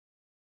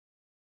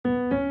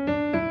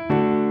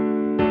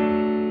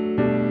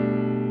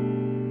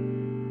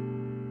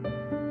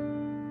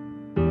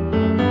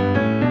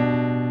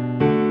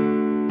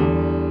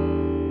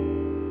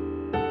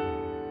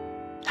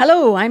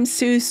Hello, I'm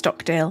Sue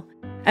Stockdale,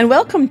 and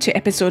welcome to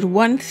episode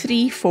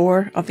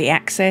 134 of the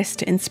Access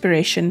to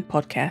Inspiration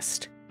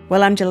podcast.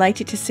 Well, I'm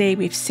delighted to say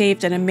we've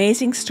saved an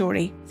amazing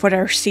story for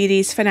our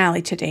series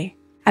finale today,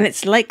 and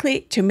it's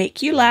likely to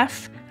make you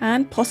laugh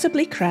and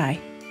possibly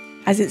cry,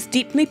 as it's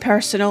deeply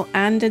personal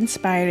and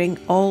inspiring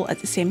all at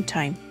the same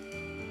time.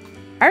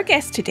 Our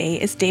guest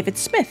today is David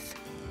Smith,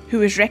 who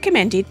was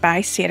recommended by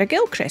Sarah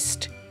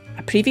Gilchrist,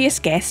 a previous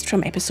guest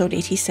from episode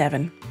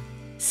 87.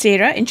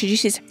 Sarah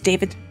introduces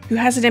David, who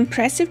has an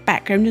impressive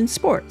background in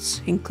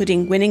sports,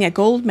 including winning a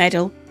gold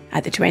medal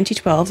at the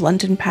 2012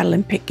 London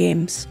Paralympic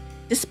Games.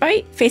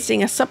 Despite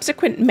facing a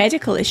subsequent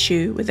medical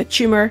issue with a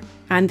tumor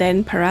and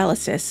then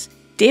paralysis,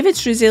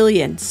 David's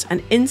resilience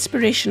and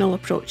inspirational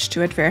approach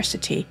to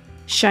adversity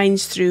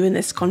shines through in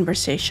this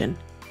conversation.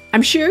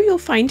 I'm sure you'll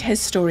find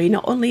his story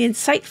not only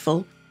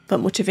insightful,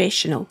 but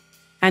motivational,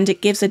 and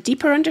it gives a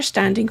deeper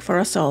understanding for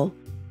us all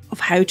of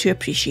how to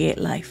appreciate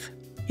life.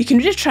 You can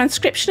read a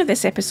transcription of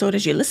this episode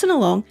as you listen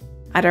along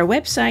at our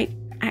website,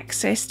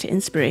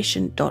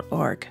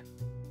 accesstoinspiration.org.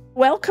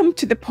 Welcome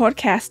to the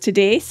podcast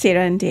today,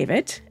 Sarah and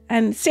David.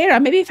 And Sarah,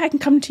 maybe if I can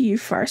come to you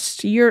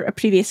first. You're a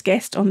previous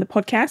guest on the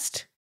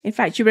podcast. In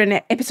fact, you were in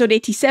episode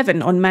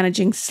 87 on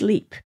managing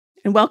sleep.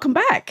 And welcome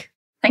back.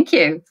 Thank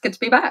you. It's good to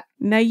be back.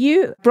 Now,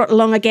 you brought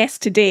along a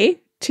guest today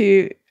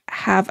to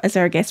have as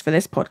our guest for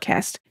this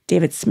podcast,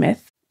 David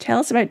Smith. Tell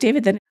us about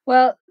David then.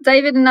 Well,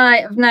 David and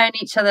I have known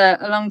each other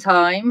a long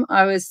time.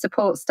 I was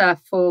support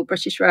staff for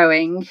British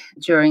rowing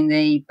during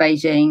the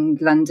Beijing,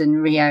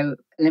 London, Rio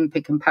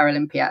Olympic and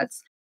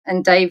Paralympiads.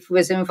 And Dave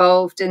was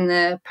involved in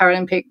the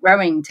Paralympic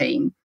rowing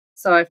team.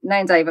 So I've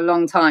known Dave a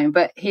long time,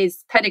 but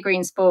his pedigree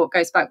in sport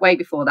goes back way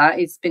before that.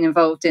 He's been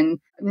involved in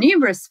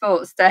numerous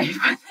sports, Dave.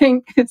 I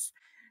think it's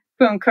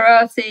from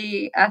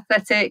karate,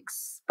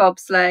 athletics,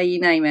 bobsleigh, you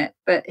name it.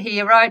 But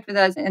he arrived with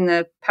us in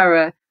the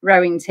para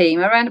rowing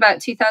team around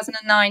about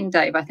 2009,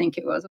 Dave, I think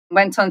it was.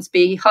 Went on to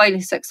be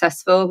highly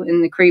successful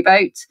in the crew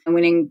boat and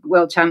winning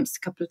world champs a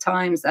couple of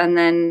times, and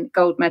then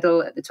gold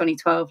medal at the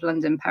 2012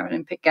 London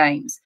Paralympic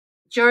Games.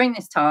 During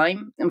this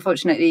time,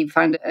 unfortunately, he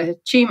found a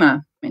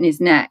tumor in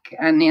his neck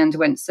and he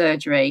underwent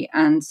surgery.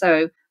 And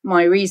so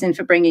my reason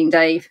for bringing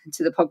Dave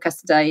to the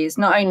podcast today is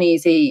not only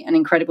is he an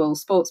incredible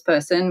sports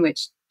person,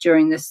 which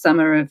during this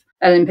summer of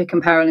Olympic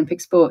and Paralympic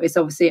sport is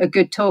obviously a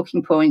good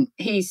talking point.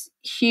 He's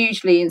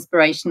hugely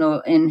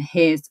inspirational in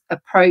his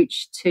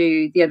approach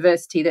to the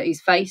adversity that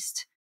he's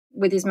faced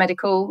with his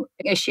medical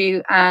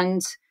issue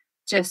and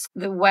just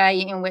the way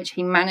in which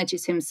he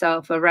manages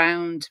himself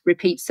around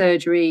repeat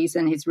surgeries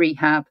and his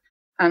rehab.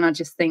 And I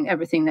just think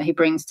everything that he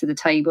brings to the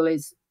table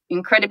is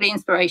incredibly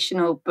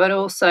inspirational, but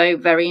also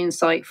very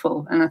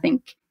insightful. And I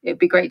think it'd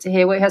be great to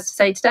hear what he has to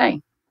say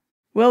today.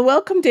 Well,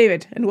 welcome,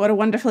 David. And what a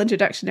wonderful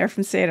introduction there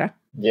from Sarah.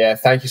 Yeah,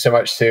 thank you so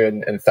much, Sue.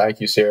 And thank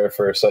you, Sarah,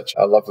 for such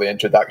a lovely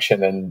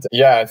introduction. And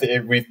yeah,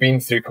 we've been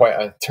through quite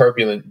a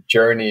turbulent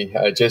journey.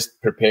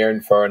 Just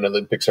preparing for an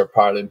Olympics or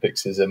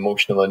Paralympics is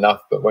emotional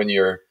enough. But when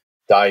you're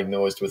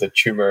diagnosed with a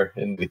tumor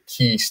in the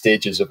key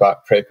stages of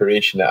that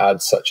preparation, it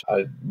adds such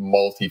a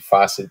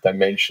multifaceted,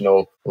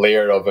 dimensional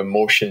layer of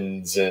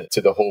emotions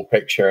to the whole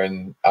picture.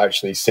 And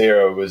actually,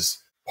 Sarah was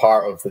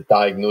part of the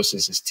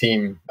diagnosis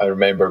team. I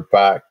remember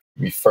back,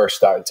 we first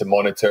started to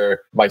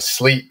monitor my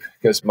sleep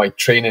because my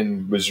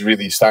training was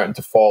really starting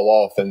to fall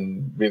off,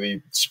 and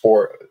really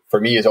sport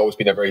for me has always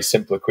been a very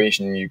simple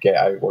equation. You get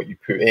out what you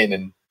put in,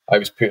 and I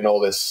was putting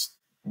all this,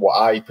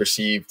 what I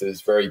perceived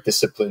as very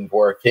disciplined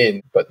work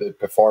in, but the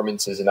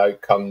performances and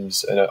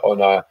outcomes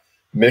on a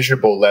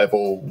measurable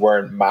level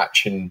weren't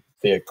matching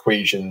the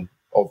equation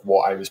of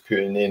what I was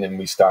putting in. And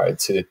we started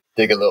to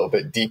dig a little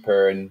bit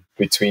deeper, and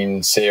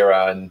between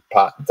Sarah and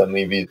Pat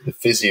Dunleavy, the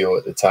physio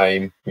at the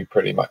time, we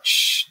pretty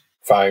much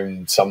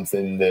found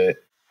something that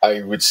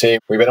I would say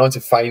we went on to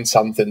find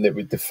something that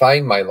would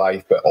define my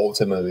life, but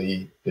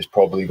ultimately is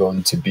probably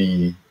going to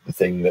be the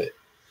thing that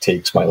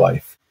takes my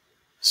life.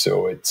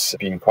 So it's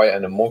been quite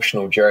an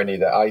emotional journey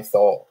that I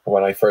thought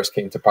when I first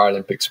came to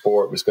Paralympic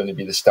sport was going to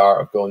be the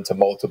start of going to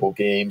multiple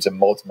games and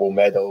multiple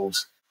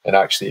medals. And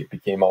actually it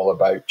became all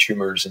about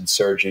tumors and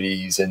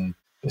surgeries and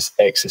this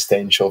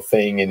existential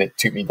thing. And it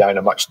took me down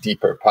a much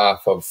deeper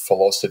path of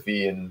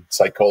philosophy and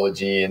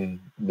psychology and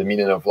the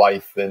meaning of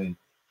life than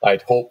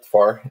I'd hoped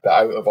for. But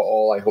out of it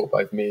all, I hope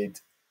I've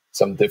made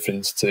some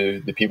difference to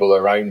the people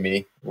around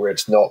me, where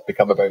it's not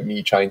become about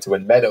me trying to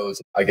win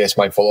medals. I guess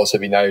my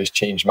philosophy now has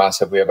changed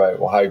massively about,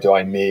 well, how do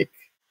I make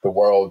the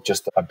world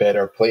just a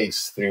better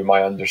place through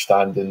my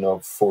understanding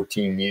of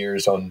 14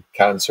 years on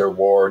cancer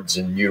wards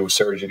and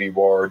neurosurgery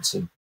wards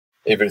and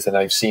everything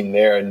I've seen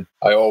there. And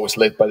I always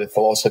lived by the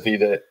philosophy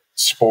that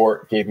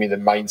sport gave me the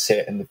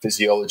mindset and the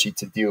physiology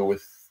to deal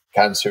with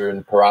cancer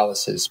and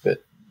paralysis.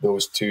 But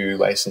those two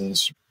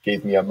lessons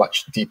gave me a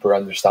much deeper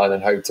understanding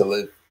how to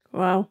live.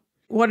 Wow.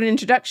 What an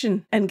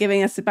introduction and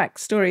giving us the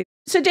backstory.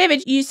 So,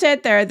 David, you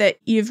said there that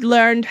you've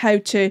learned how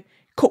to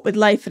cope with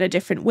life in a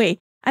different way.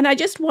 And I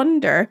just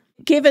wonder,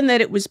 given that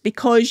it was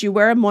because you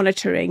were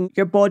monitoring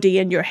your body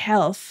and your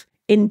health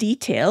in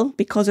detail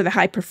because of the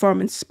high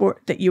performance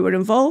sport that you were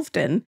involved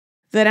in,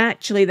 that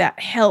actually that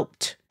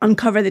helped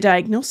uncover the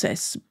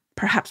diagnosis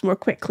perhaps more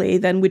quickly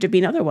than would have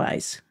been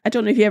otherwise. I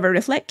don't know if you ever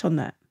reflect on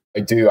that. I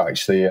do,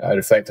 actually. I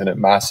reflect on it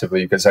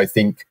massively, because I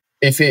think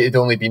if it had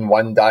only been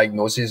one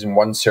diagnosis and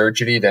one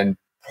surgery, then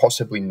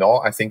possibly not.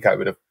 I think I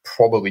would have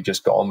probably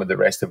just got on with the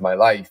rest of my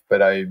life.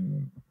 But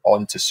I'm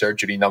on to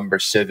surgery number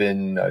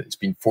 7. It's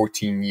been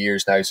 14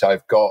 years now. So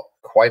I've got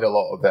quite a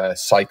lot of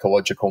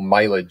psychological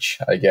mileage,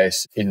 I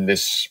guess, in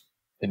this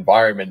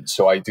environment.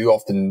 So I do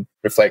often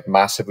reflect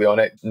massively on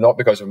it, not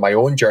because of my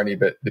own journey,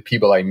 but the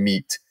people I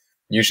meet.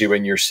 Usually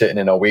when you're sitting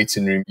in a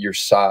waiting room, you're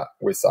sat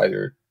with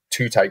either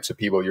two types of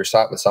people. You're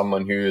sat with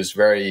someone who is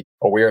very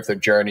aware of their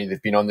journey.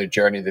 They've been on their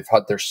journey. They've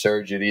had their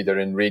surgery. They're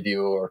in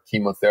radio or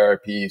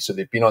chemotherapy. So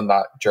they've been on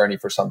that journey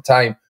for some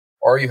time.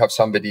 Or you have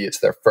somebody, it's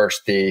their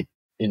first day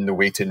in the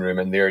waiting room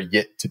and they're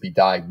yet to be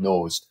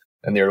diagnosed.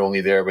 And they're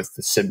only there with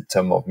the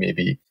symptom of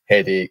maybe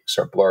headaches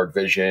or blurred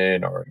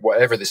vision or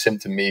whatever the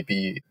symptom may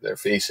be they're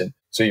facing.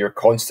 So you're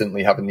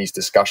constantly having these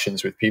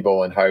discussions with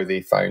people on how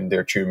they found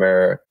their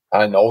tumor.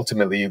 And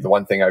ultimately, the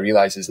one thing I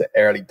realize is that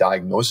early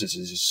diagnosis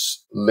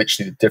is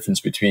literally the difference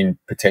between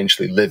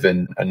potentially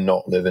living and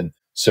not living.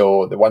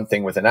 So the one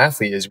thing with an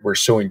athlete is we're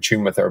so in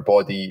tune with our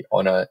body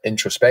on an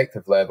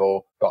introspective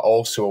level, but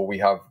also we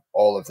have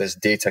all of this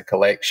data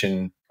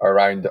collection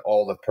around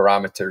all the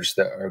parameters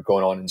that are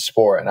going on in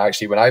sport. And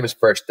actually, when I was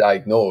first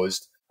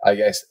diagnosed, I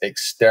guess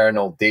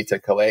external data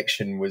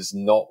collection was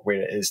not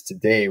where it is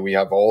today. We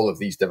have all of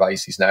these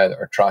devices now that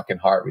are tracking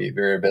heart rate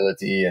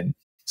variability and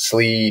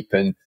sleep,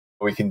 and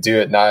we can do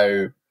it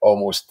now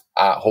almost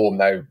at home.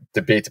 Now,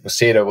 debatable,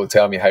 Sarah will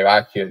tell me how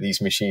accurate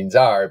these machines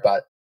are,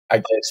 but I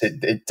guess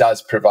it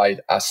does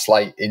provide a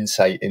slight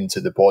insight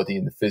into the body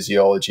and the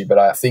physiology. But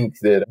I think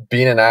that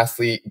being an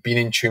athlete, being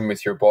in tune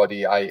with your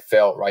body, I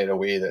felt right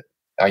away that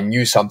I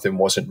knew something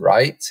wasn't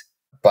right,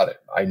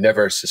 but I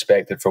never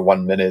suspected for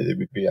 1 minute it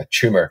would be a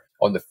tumor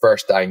on the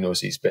first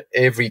diagnosis. But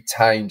every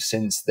time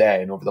since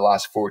then, over the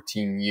last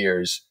 14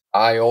 years,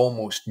 I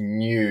almost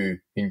knew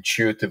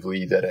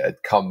intuitively that it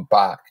had come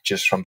back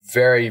just from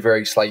very,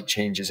 very slight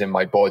changes in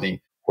my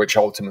body, which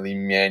ultimately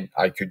meant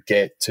I could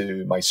get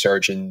to my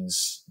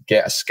surgeons,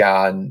 get a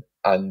scan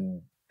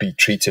and be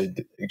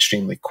treated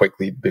extremely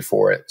quickly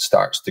before it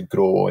starts to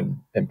grow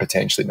and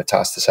potentially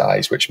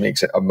metastasize, which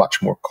makes it a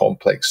much more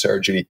complex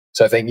surgery.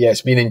 So I think,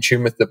 yes, being in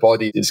tune with the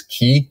body is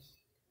key.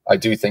 I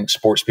do think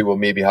sports people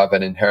maybe have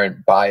an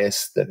inherent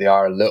bias that they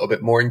are a little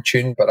bit more in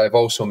tune, but I've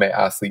also met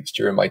athletes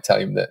during my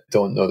time that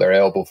don't know their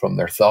elbow from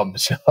their thumb.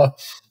 So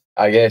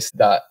I guess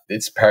that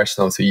it's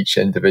personal to each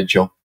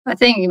individual. I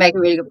think you make a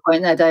really good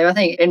point there, Dave. I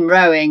think in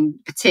rowing,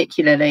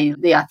 particularly,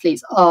 the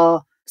athletes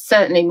are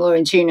certainly more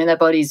in tune in their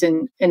bodies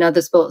than in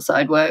other sports that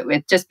I'd work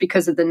with, just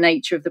because of the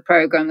nature of the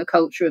program, the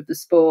culture of the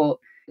sport.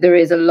 There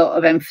is a lot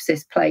of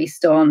emphasis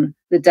placed on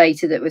the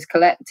data that was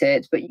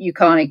collected, but you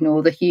can't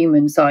ignore the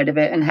human side of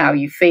it and how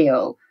you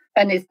feel.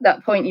 And it's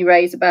that point you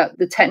raised about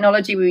the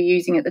technology we were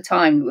using at the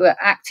time were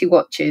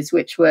ActiWatches,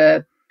 which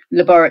were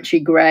laboratory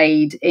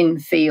grade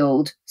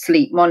in-field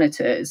sleep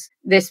monitors.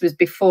 This was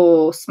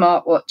before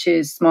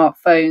smartwatches,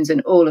 smartphones,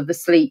 and all of the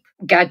sleep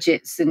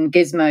gadgets and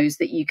gizmos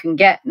that you can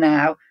get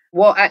now.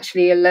 What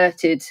actually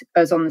alerted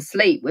us on the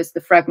sleep was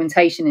the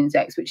fragmentation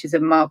index, which is a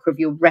marker of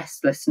your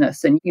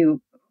restlessness. And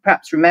you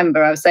perhaps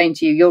remember I was saying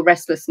to you, your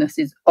restlessness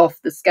is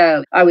off the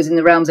scale. I was in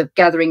the realms of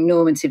gathering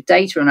normative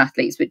data on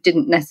athletes, but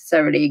didn't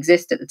necessarily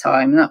exist at the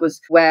time. And that was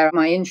where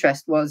my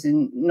interest was,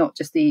 in not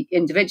just the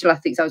individual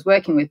athletes I was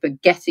working with, but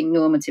getting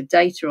normative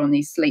data on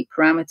these sleep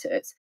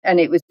parameters. And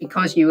it was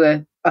because you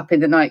were up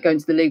in the night going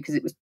to the loo, because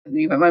it was,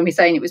 you remember me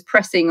saying, it was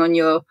pressing on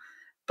your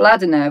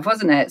bladder nerve,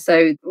 wasn't it?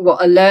 So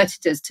what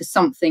alerted us to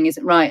something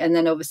isn't right. And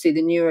then obviously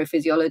the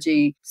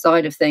neurophysiology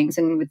side of things,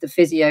 and with the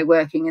physio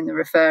working in the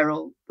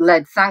referral,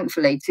 led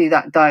thankfully to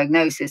that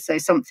diagnosis, so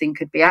something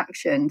could be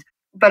actioned.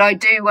 But I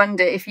do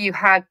wonder if you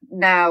had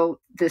now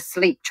the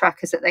sleep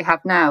trackers that they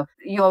have now,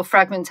 your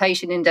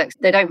fragmentation index,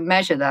 they don't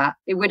measure that.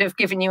 It would have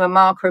given you a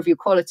marker of your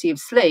quality of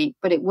sleep,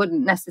 but it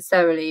wouldn't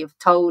necessarily have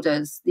told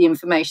us the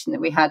information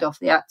that we had off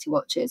the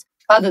ActiWatches,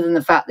 other than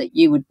the fact that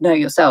you would know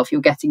yourself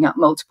you're getting up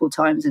multiple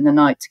times in the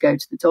night to go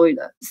to the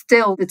toilet.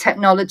 Still, the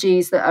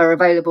technologies that are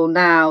available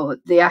now,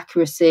 the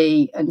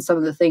accuracy and some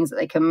of the things that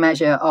they can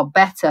measure are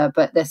better,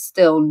 but they're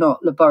still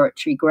not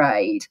laboratory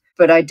grade.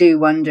 But I do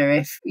wonder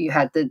if you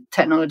had the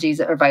technologies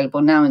that are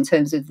available now in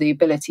terms of the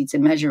ability to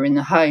measure in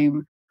the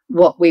home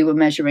what we were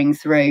measuring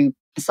through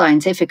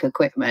scientific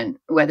equipment,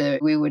 whether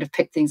we would have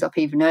picked things up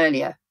even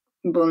earlier.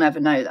 We'll never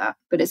know that.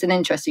 But it's an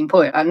interesting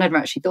point. I've never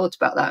actually thought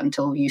about that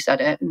until you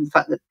said it. And the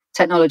fact that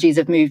technologies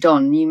have moved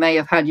on, you may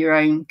have had your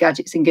own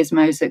gadgets and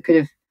gizmos that could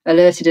have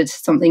alerted us to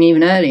something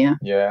even earlier.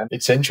 Yeah,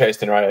 it's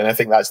interesting, right? And I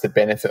think that's the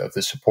benefit of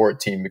the support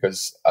team,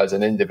 because as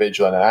an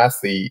individual and an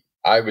athlete,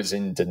 I was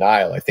in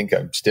denial. I think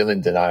I'm still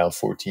in denial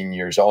 14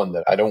 years on,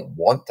 that I don't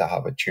want to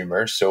have a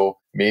tumor. So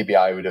maybe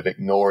I would have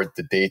ignored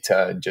the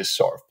data and just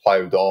sort of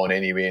plowed on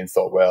anyway and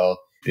thought, well,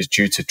 it's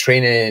due to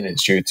training,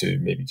 it's due to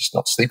maybe just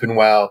not sleeping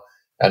well.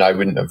 And I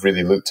wouldn't have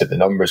really looked at the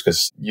numbers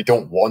because you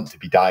don't want to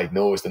be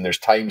diagnosed. And there's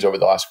times over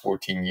the last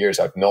 14 years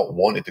I've not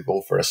wanted to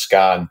go for a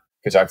scan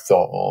because I've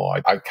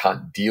thought, I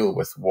can't deal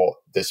with what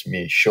this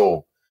may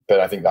show. But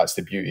I think that's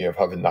the beauty of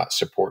having that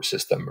support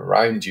system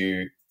around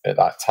you at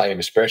that time,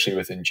 especially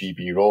within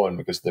GB Rowan,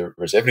 because there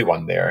was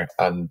everyone there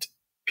and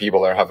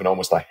people are having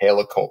almost a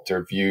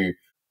helicopter view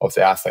of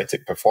the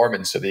athletic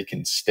performance, so they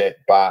can step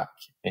back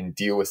and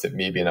deal with it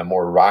maybe in a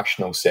more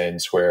rational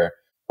sense, where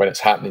when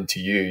it's happening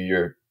to you,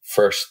 your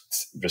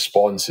first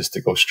response is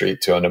to go straight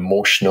to an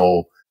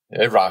emotional,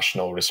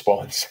 irrational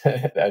response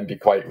and be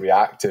quite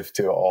reactive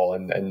to it all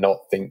and not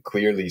think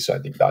clearly. So I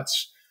think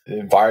that's the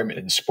environment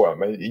in sport.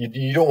 I mean,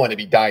 you don't want to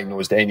be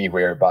diagnosed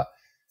anywhere, but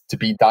to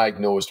be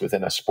diagnosed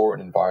within a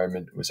sport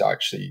environment was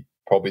actually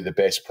probably the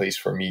best place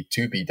for me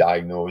to be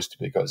diagnosed,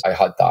 because I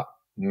had that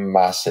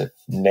massive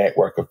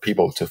network of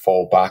people to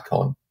fall back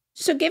on.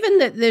 So given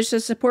that there's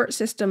a support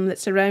system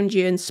that's around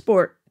you in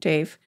sport,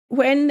 Dave,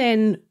 when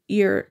then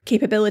your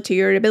capability,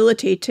 your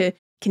ability to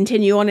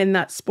continue on in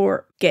that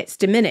sport gets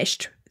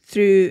diminished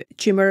through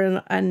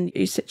tumor and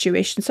your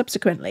situation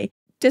subsequently,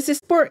 does the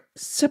sport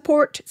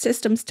support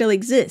system still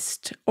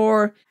exist,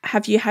 or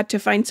have you had to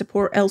find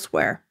support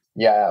elsewhere?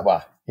 Yeah,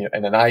 well,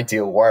 in an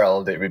ideal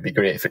world, it would be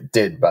great if it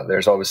did, but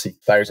there's obviously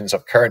thousands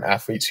of current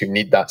athletes who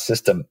need that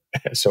system.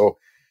 So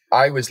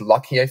I was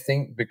lucky, I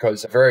think,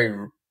 because very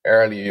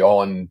early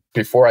on,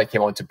 before I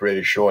came on to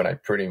British Rowan, I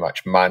pretty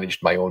much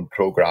managed my own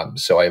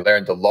programs. So I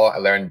learned a lot. I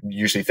learned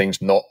usually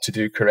things not to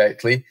do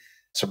correctly.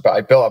 But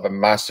I built up a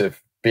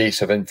massive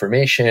base of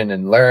information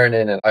and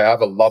learning, and I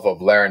have a love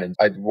of learning.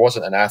 I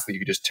wasn't an athlete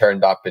who just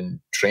turned up and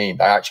trained.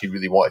 I actually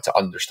really wanted to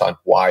understand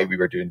why we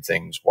were doing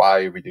things,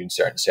 why are we doing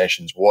certain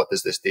sessions, what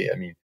does this data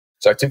mean?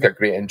 So I took a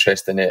great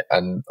interest in it,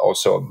 and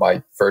also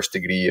my first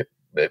degree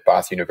at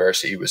Bath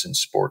University was in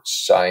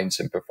sports science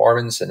and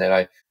performance, and then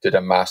I did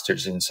a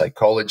master's in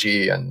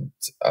psychology and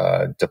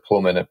a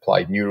diploma in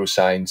applied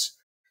neuroscience.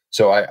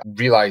 So I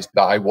realized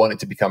that I wanted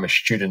to become a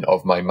student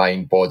of my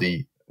mind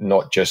body,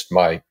 not just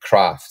my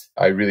craft.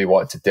 I really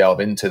wanted to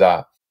delve into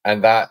that.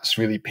 And that's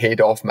really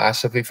paid off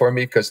massively for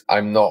me, because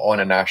I'm not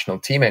on a national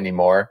team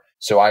anymore.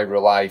 So I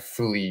rely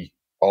fully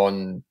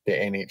on the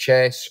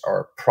NHS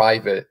or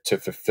private to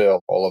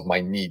fulfill all of my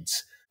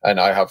needs.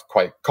 And I have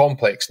quite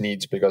complex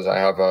needs because I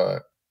have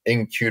a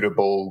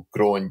incurable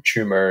growing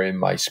tumor in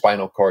my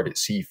spinal cord at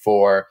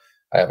C4.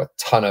 I have a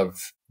ton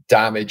of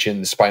damage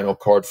in the spinal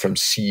cord from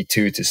C2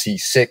 to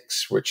C6,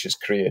 which has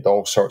created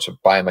all sorts of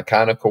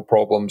biomechanical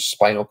problems,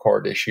 spinal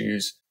cord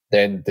issues.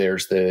 Then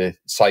there's the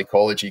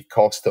psychology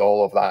cost to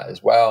all of that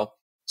as well.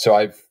 So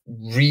I've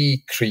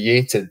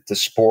recreated the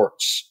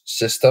sports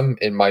system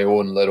in my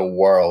own little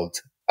world.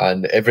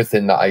 And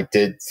everything that I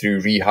did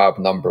through rehab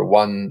number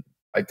one,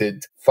 I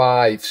did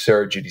 5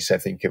 surgeries, I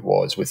think it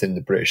was, within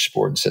the British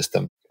sporting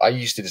system. I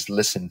used to just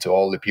listen to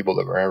all the people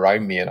that were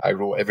around me, and I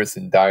wrote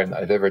everything down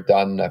that I've ever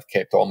done. I've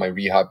kept all my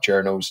rehab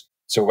journals.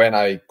 So when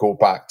I go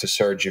back to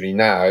surgery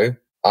now,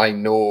 I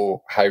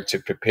know how to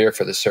prepare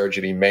for the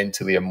surgery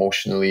mentally,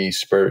 emotionally,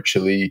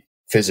 spiritually,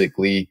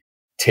 physically,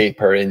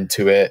 taper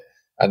into it.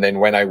 And then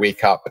when I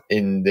wake up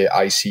in the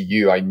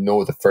ICU, I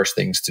know the first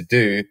things to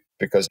do,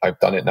 because I've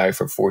done it now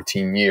for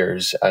 14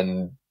 years.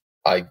 And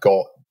I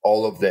got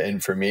all of the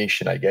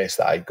information, I guess,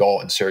 that I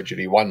got in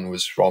surgery one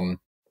was from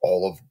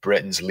all of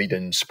Britain's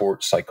leading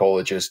sports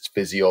psychologists,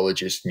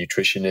 physiologists,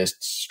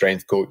 nutritionists,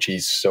 strength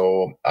coaches.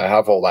 So I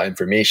have all that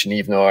information.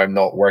 Even though I'm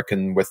not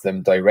working with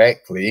them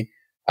directly,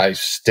 I'm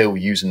still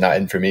using that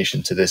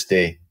information to this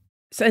day.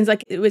 Sounds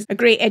like it was a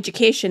great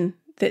education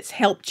that's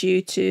helped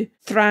you to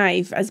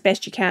thrive as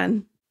best you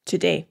can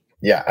today.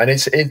 Yeah, and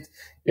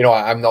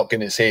I'm not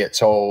going to say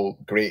it's all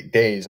great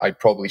days. I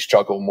probably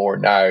struggle more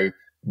now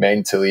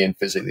mentally and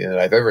physically than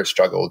I've ever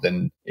struggled.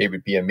 And it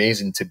would be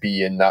amazing to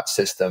be in that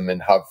system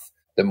and have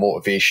the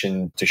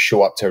motivation to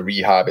show up to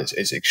rehab.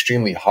 It's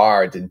extremely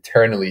hard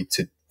internally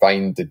to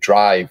find the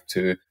drive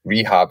to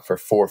rehab for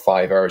 4 or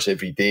 5 hours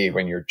every day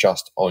when you're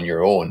just on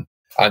your own.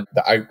 And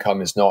the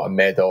outcome is not a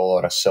medal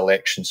or a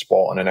selection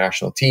spot on a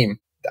national team.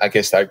 I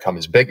guess the outcome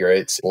is bigger.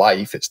 It's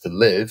life, it's to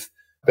live.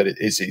 But it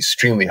is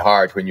extremely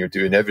hard when you're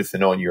doing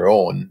everything on your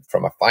own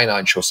from a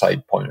financial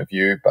side point of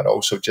view, but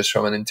also just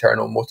from an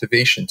internal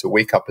motivation to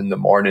wake up in the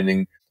morning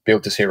and be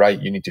able to say,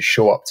 right, you need to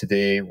show up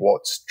today.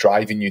 What's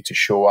driving you to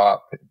show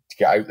up, to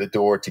get out the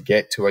door, to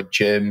get to a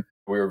gym?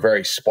 We were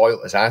very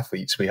spoilt as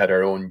athletes. We had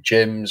our own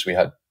gyms. We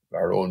had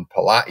our own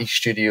Pilates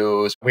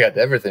studios. We had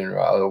everything at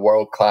a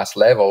world-class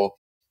level,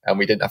 and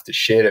we didn't have to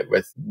share it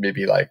with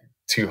maybe like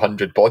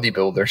 200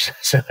 bodybuilders.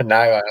 So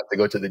now I have to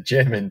go to the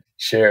gym and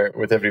share it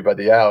with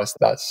everybody else.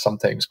 That's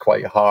sometimes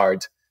quite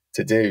hard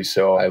to do.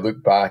 So I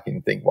look back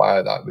and think,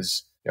 wow, that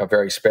was a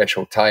very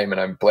special time. And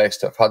I'm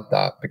blessed to have had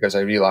that, because I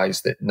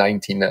realized that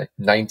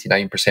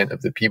 99%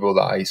 of the people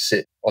that I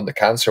sit on the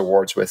cancer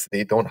wards with,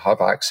 they don't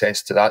have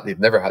access to that. They've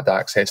never had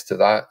access to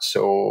that.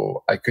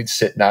 So I could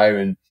sit now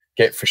and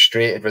get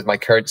frustrated with my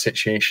current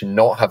situation,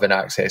 not having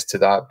access to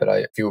that. But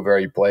I feel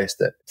very blessed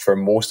that for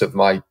most of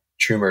my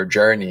tumor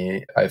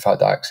journey, I've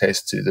had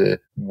access to the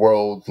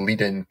world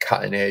leading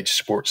cutting edge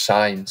sports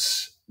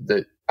science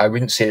that I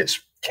wouldn't say it's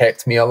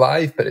kept me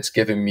alive, but it's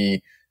given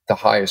me the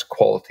highest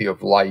quality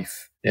of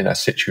life in a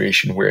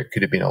situation where it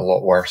could have been a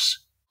lot worse.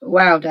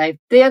 Wow, Dave.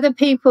 The other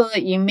people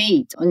that you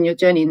meet on your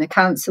journey in the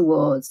cancer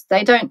wards,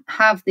 they don't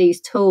have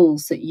these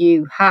tools that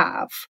you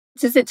have.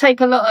 Does it take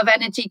a lot of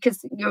energy?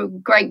 Because you're a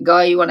great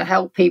guy, you want to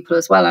help people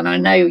as well. And I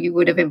know you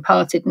would have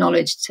imparted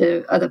knowledge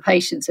to other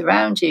patients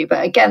around you.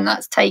 But again,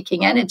 that's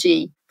taking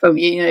energy from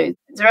you. You know,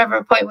 is there ever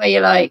a point where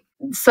you're like,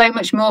 so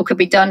much more could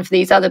be done for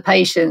these other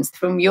patients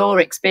from your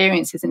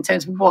experiences in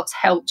terms of what's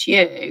helped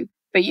you?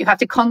 But you have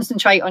to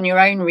concentrate on your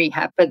own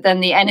rehab. But then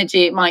the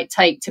energy it might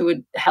take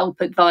to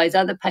help advise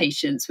other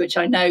patients, which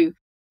I know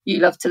you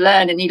love to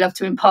learn and you love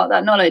to impart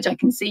that knowledge. I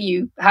can see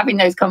you having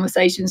those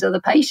conversations with other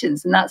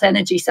patients, and that's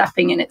energy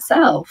sapping in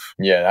itself.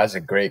 Yeah, that's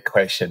a great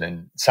question.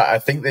 And so I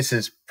think this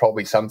is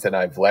probably something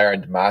I've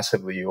learned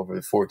massively over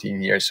the 14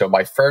 years. So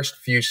my first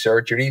few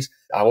surgeries,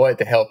 I wanted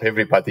to help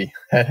everybody.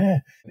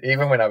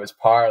 Even when I was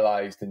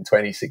paralyzed in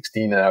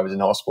 2016 and I was in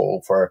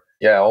hospital for,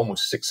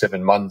 almost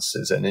 6-7 months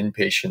as an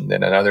inpatient,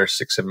 then another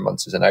 6-7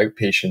 months as an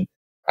outpatient,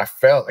 I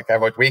felt like I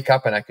would wake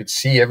up and I could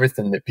see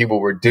everything that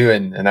people were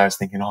doing. And I was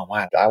thinking, oh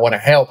man, I want to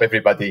help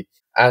everybody.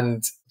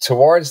 And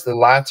towards the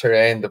latter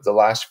end of the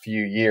last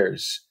few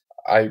years,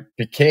 I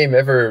became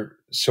ever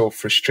so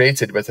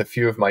frustrated with a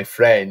few of my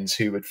friends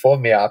who would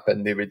phone me up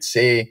and they would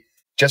say,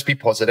 just be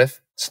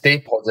positive, stay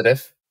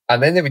positive.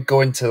 And then they would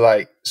go into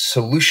like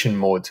solution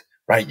mode.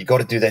 Right, you got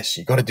to do this,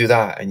 you got to do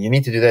that, and you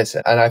need to do this.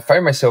 And I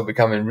found myself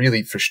becoming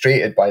really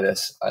frustrated by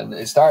this, and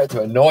it started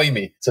to annoy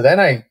me. So then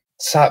I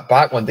sat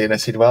back one day and I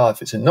said, well,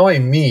 if it's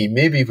annoying me,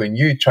 maybe when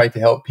you try to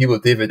help people,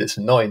 David, it's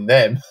annoying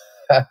them.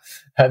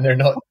 And they're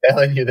not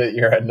telling you that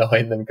you're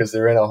annoying them because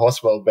they're in a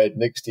hospital bed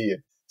next to you.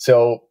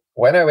 So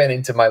when I went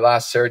into my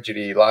last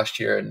surgery last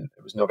year, and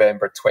it was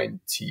November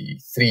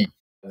 23,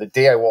 the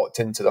day I walked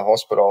into the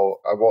hospital,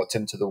 I walked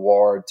into the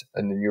ward,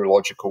 in the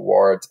neurological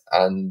ward,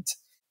 and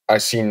I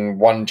seen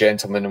one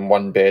gentleman in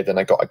one bed and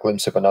I got a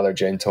glimpse of another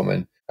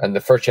gentleman. And the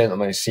first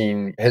gentleman I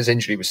seen, his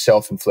injury was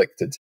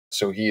self-inflicted.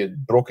 So he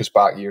had broke his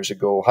back years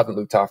ago, hadn't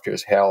looked after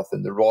his health,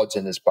 and the rods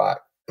in his back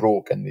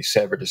broke and they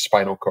severed his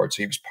spinal cord.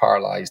 So he was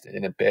paralyzed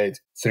in a bed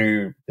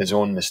through his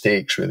own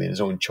mistakes, really,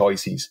 his own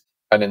choices.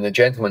 And then the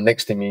gentleman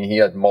next to me, he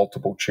had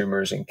multiple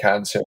tumors and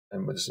cancer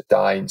and was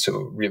dying. So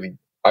really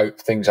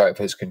things out of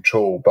his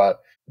control.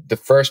 But the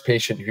first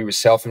patient who was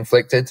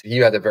self-inflicted, he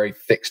had a very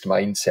fixed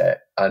mindset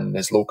and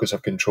his locus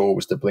of control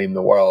was to blame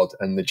the world.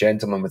 And the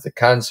gentleman with the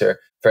cancer,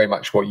 very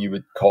much what you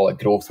would call a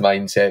growth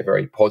mindset,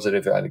 very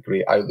positive, had a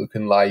great outlook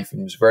in life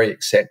and was very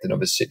accepting of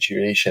his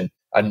situation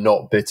and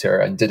not bitter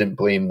and didn't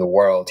blame the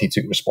world. He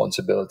took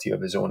responsibility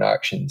of his own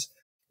actions.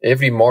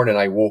 Every morning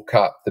I woke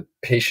up, the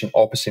patient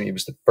opposite me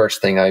was the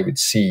first thing I would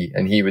see,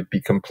 and he would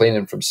be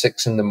complaining from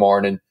 6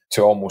 a.m.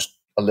 to almost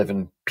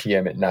 11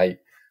 p.m. at night.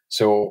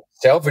 So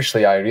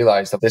selfishly, I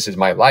realized that this is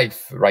my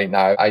life right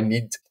now. I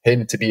need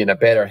him to be in a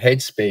better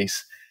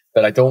headspace,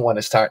 but I don't want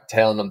to start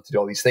telling him to do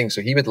all these things.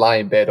 So he would lie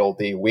in bed all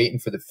day waiting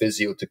for the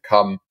physio to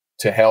come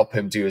to help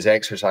him do his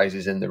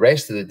exercises. And the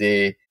rest of the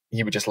day,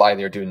 he would just lie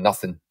there doing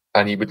nothing.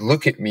 And he would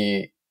look at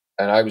me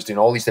and I was doing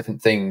all these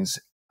different things,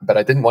 but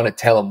I didn't want to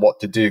tell him what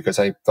to do because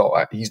I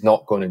thought he's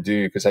not going to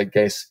do, because I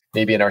guess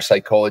maybe in our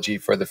psychology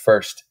for the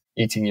first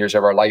 18 years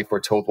of our life,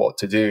 we're told what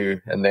to do.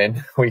 And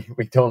then we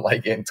don't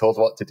like getting told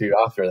what to do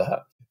after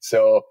that.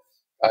 So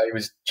I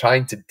was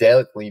trying to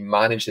delicately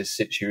manage this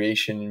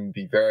situation,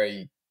 be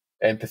very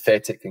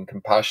empathetic and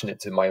compassionate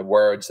to my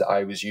words that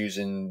I was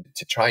using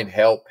to try and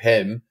help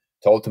him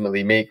to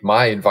ultimately make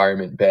my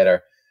environment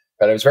better.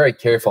 But I was very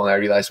careful and I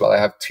realized, well, I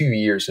have 2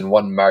 ears and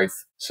one mouth.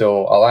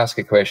 So I'll ask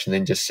a question,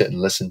 then just sit and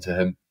listen to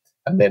him.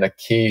 And then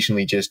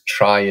occasionally just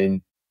try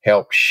and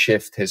help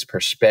shift his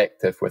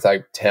perspective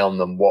without telling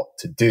them what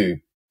to do.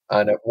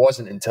 And it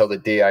wasn't until the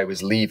day I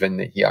was leaving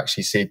that he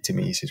actually said to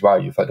me, he says, wow,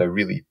 you've had a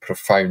really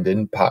profound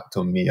impact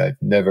on me. I've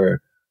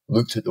never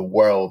looked at the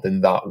world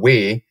in that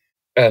way.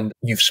 And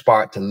you've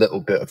sparked a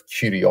little bit of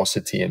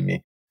curiosity in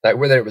me. Like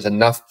whether it was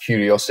enough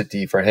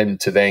curiosity for him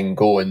to then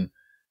go and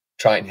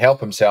try and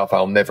help himself,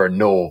 I'll never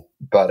know.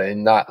 But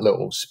in that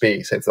little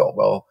space, I thought,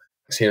 well,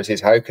 here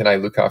says, how can I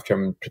look after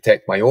him,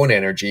 protect my own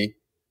energy,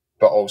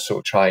 but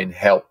also try and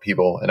help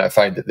people? And I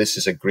find that this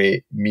is a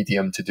great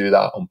medium to do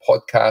that on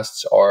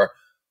podcasts, or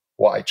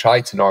what I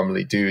try to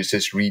normally do is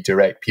just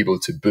redirect people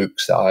to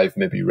books that I've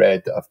maybe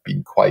read that have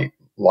been quite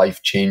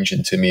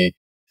life-changing to me.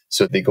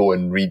 So they go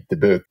and read the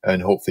book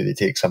and hopefully they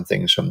take some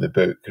things from the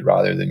book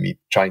rather than me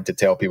trying to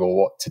tell people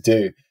what to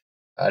do.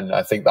 And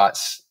I think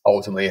that's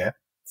ultimately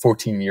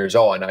 14 years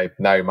on, I've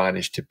now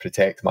managed to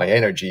protect my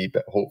energy,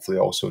 but hopefully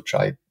also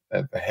try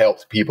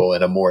help people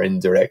in a more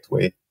indirect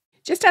way.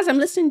 Just as I'm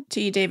listening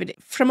to you, David,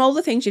 from all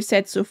the things you've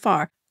said so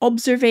far,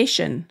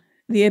 observation,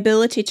 the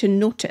ability to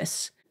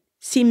notice,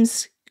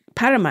 seems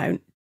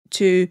paramount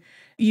to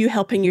you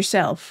helping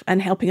yourself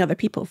and helping other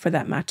people for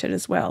that matter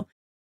as well.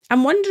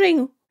 I'm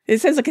wondering,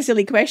 it sounds like a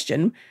silly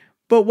question,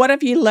 but what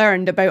have you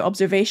learned about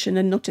observation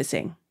and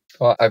noticing?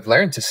 Well, I've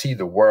learned to see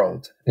the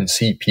world and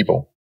see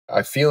people.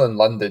 I feel in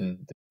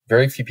London,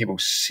 very few people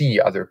see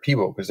other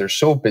people because they're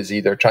so busy.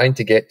 They're trying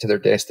to get to their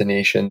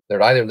destination.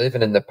 They're either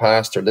living in the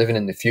past or living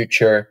in the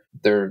future.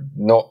 They're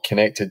not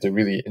connected to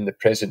really in the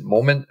present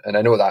moment. And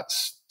I know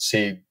that's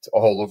said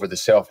all over the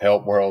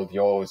self-help world.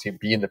 You always say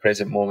be in the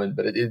present moment,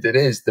 but it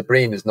is, the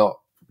brain is not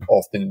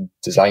often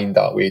designed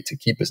that way to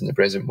keep us in the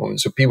present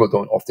moment. So people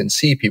don't often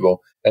see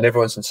people, and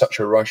everyone's in such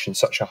a rush and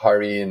such a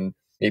hurry and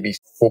maybe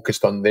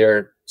focused on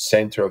their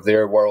center of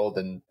their world,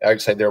 and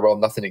outside their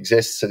world nothing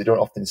exists, so they don't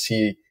often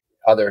see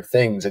other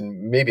things.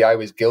 And maybe I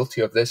was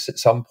guilty of this at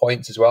some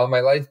points as well in my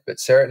life, but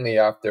certainly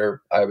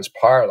after I was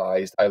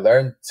paralyzed, I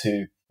learned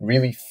to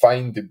really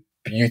find the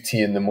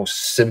beauty in the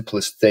most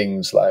simplest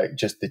things, like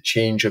just the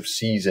change of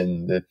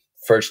season, the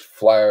first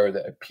flower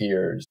that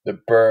appears, the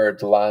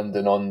bird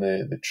landing on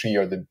the tree,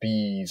 or the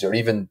bees, or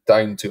even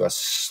down to a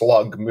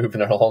slug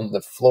moving along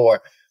the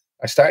floor.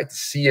 I started to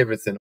see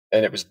everything,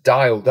 and it was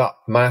dialed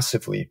up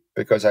massively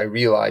because I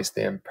realized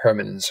the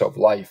impermanence of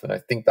life. And I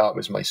think that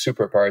was my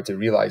superpower, to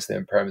realize the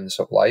impermanence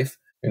of life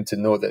and to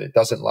know that it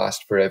doesn't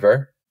last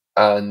forever.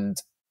 And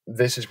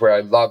this is where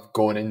I love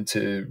going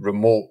into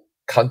remote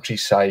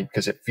countryside,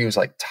 because it feels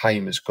like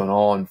time has gone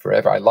on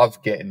forever. I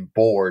love getting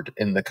bored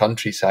in the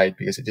countryside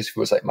because it just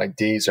feels like my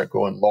days are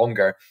going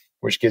longer,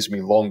 which gives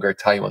me longer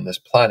time on this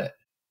planet.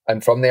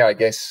 And from there, I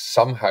guess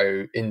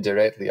somehow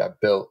indirectly I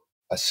built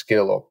a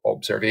skill of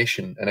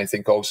observation. And I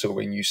think also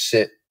when you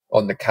sit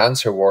on the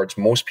cancer wards,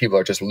 most people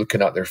are just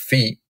looking at their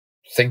feet,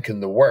 thinking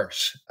the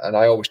worst. And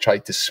I always try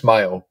to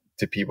smile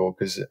to people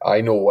because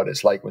I know what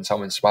it's like when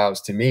someone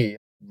smiles to me,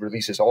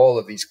 releases all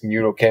of these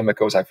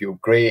neurochemicals. I feel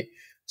great.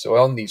 So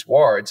on these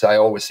wards, I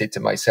always say to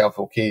myself,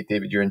 okay,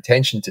 David, your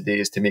intention today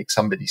is to make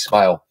somebody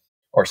smile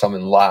or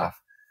someone laugh.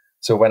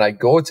 So when I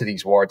go to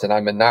these wards and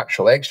I'm a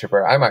natural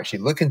extrovert, I'm actually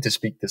looking to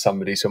speak to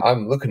somebody. So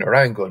I'm looking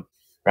around going,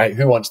 right,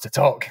 who wants to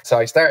talk? So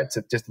I started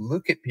to just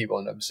look at people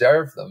and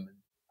observe them.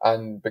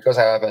 And because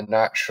I have a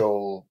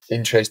natural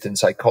interest in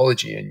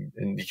psychology and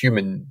in the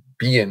human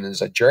being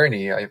as a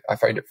journey, I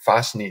find it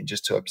fascinating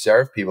just to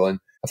observe people. And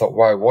I thought,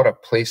 wow, what a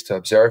place to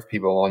observe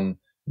people on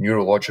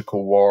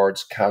neurological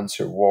wards,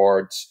 cancer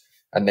wards,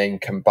 and then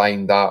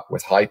combine that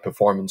with high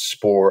performance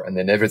sport and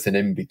then everything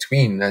in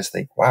between. And I was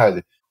like,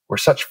 wow, we're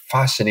such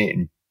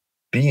fascinating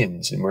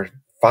beings, and we're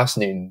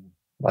fascinating.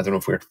 I don't know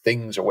if we're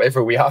things or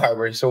whatever we are.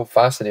 We're so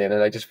fascinating.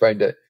 And I just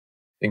found it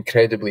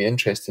incredibly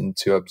interesting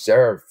to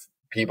observe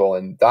people.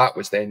 And that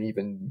was then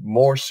even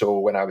more so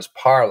when I was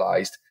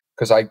paralyzed,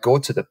 because I go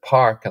to the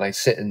park and I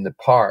sit in the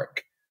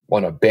park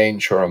on a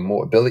bench or a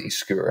mobility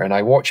scooter and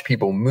I watch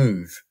people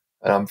move.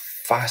 And I'm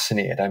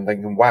fascinated. I'm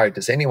thinking, wow,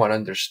 does anyone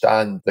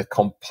understand the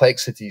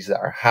complexities that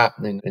are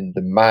happening in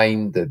the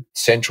mind, the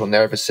central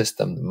nervous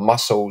system, the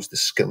muscles, the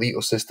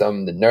skeletal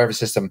system, the nervous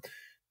system,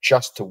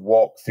 just to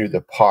walk through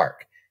the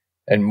park?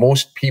 And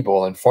most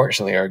people,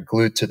 unfortunately, are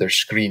glued to their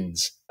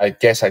screens. I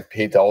guess I've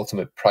paid the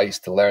ultimate price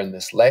to learn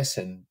this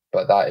lesson,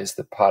 but that is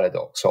the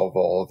paradox of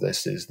all of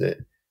this, is that,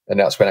 and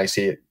that's when I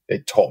say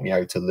it taught me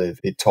how to live.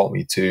 It taught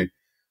me to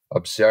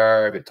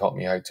observe. It taught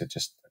me how to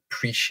just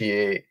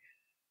appreciate.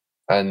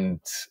 And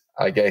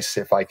I guess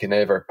if I can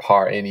ever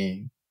part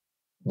any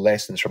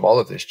lessons from all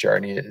of this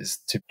journey, it is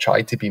to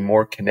try to be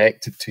more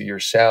connected to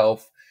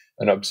yourself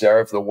and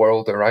observe the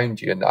world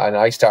around you. And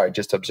I started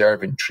just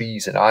observing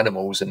trees and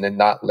animals, and then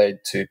that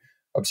led to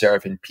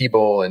observing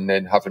people and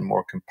then having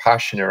more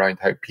compassion around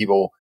how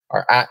people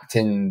are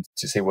acting,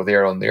 to say, well,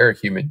 they're on their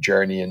human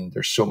journey and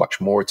there's so much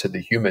more to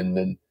the human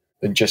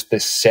than just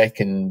this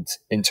second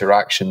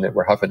interaction that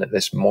we're having at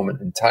this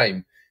moment in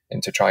time.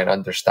 And to try and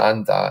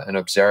understand that and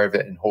observe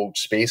it and hold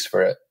space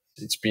for it.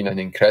 It's been an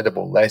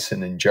incredible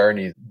lesson and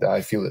journey that I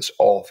feel it's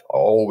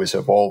always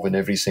evolving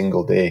every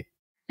single day.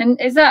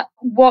 And is that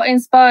what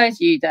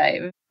inspires you,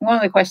 Dave? One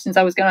of the questions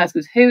I was going to ask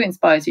was who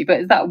inspires you, but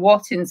is that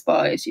what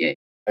inspires you?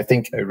 I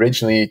think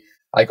originally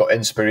I got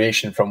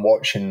inspiration from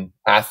watching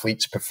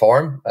athletes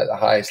perform at the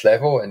highest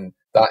level, and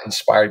that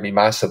inspired me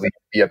massively to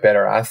be a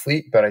better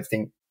athlete. But I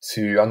think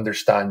to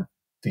understand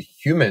the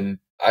human,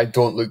 I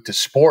don't look to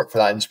sport for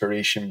that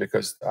inspiration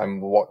because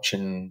I'm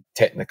watching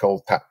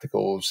technical,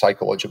 tactical,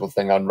 psychological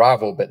thing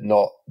unravel, but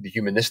not the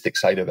humanistic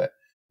side of it.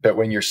 But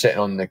when you're sitting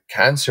on the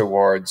cancer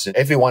wards, and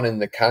everyone in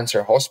the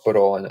cancer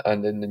hospital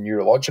and in the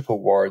neurological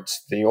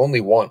wards, they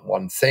only want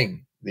one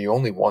thing. They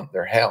only want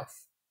their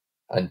health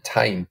and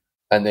time.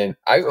 And then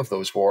out of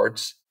those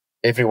wards,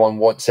 everyone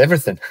wants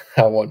everything.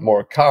 I want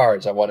more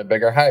cars. I want a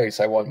bigger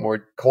house. I want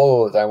more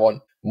clothes. I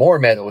want more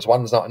medals.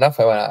 One's not enough.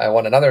 I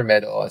want another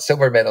medal. A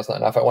silver medal's not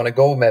enough. I want a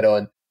gold medal.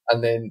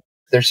 And then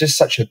there's just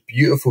such a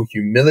beautiful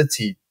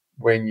humility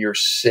when you're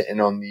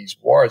sitting on these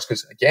wards.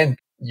 Because again,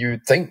 you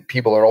think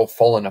people are all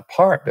falling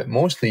apart, but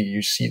mostly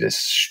you see this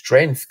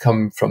strength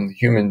come from the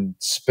human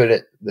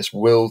spirit, this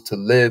will to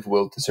live,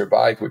 will to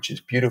survive, which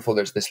is beautiful.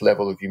 There's this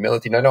level of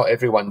humility. Now, not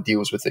everyone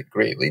deals with it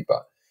greatly,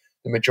 but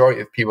the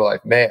majority of people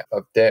I've met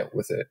have dealt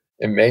with it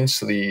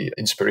immensely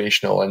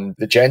inspirational. And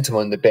the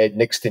gentleman in the bed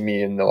next to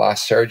me in the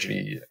last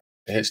surgery,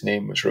 his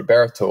name was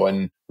Roberto.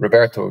 And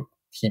Roberto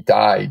he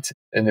died.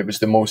 And it was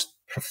the most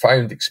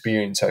profound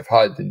experience I've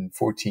had in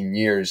 14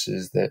 years,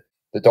 is that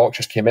the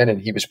doctors came in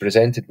and he was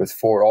presented with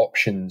 4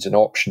 options. And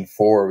option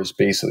 4 was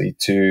basically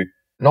to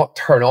not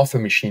turn off a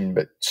machine,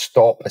 but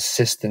stop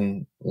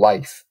assisting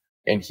life.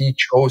 And he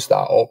chose that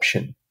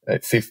option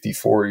at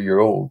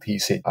 54-year-old. He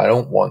said, I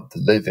don't want to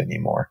live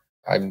anymore.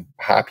 I'm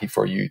happy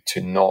for you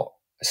to not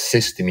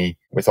assist me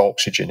with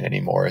oxygen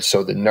anymore.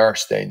 So the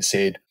nurse then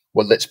said,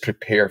 well, let's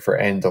prepare for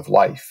end of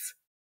life.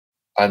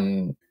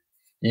 And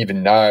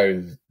even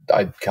now,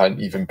 I can't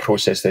even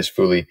process this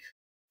fully.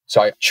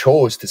 So I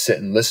chose to sit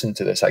and listen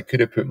to this. I could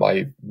have put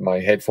my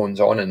headphones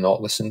on and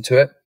not listened to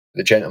it.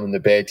 The gentleman in the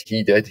bed,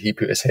 he did. He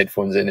put his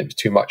headphones in. It was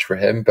too much for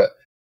him. But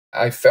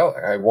I felt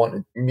like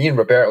me and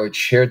Roberto had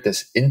shared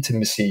this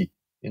intimacy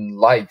in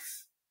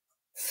life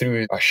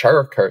through a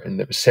shower curtain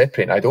that was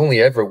separating. I'd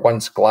only ever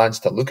once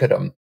glanced to look at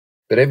him,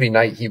 but every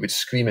night he would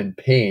scream in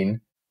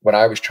pain when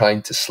I was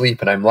trying to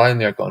sleep. And I'm lying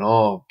there going,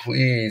 oh,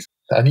 please,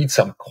 I need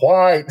some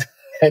quiet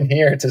in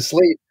here to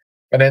sleep.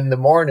 And in the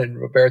morning,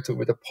 Roberto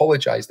would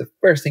apologize. The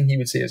first thing he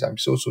would say is, I'm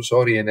so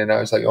sorry. And then I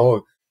was like,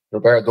 oh,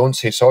 Roberto, don't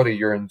say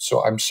sorry.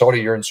 I'm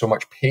sorry you're in so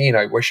much pain.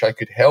 I wish I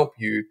could help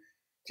you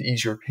to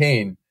ease your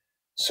pain.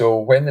 So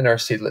when the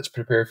nurse said, let's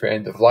prepare for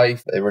end of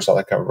life, there was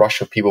like a rush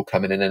of people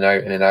coming in and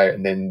out.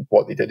 And then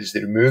what they did is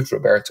they removed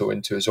Roberto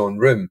into his own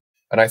room.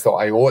 And I thought,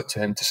 I owe it to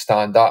him to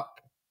stand up.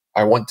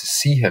 I want to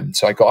see him.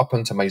 So I got up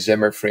onto my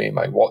Zimmer frame.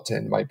 I walked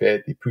into my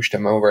bed. They pushed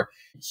him over.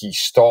 He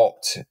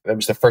stopped. It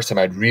was the first time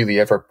I'd really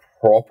ever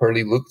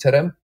properly looked at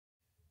him.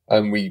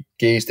 And we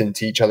gazed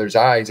into each other's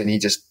eyes. And he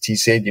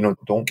said,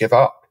 don't give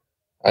up.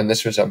 And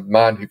this was a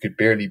man who could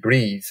barely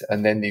breathe.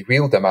 And then they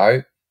wheeled him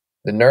out.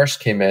 The nurse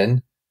came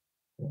in,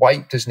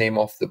 wiped his name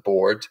off the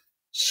board,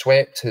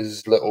 swept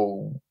his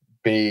little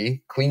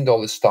bay, cleaned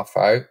all his stuff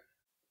out,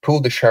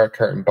 pulled the shower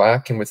curtain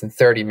back. And within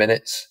 30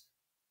 minutes,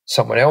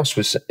 someone else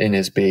was in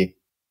his bay.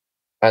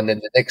 And then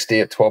the next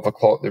day at 12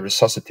 o'clock, the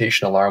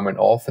resuscitation alarm went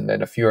off. And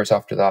then a few hours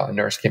after that, a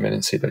nurse came in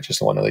and said, I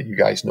just want to let you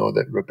guys know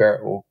that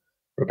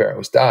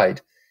Roberto's died.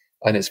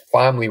 And his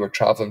family were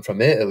traveling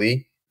from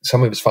Italy.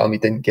 Some of his family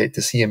didn't get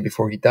to see him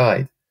before he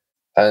died.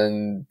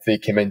 And they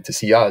came in to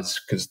see us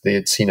because they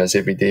had seen us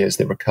every day as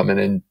they were coming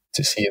in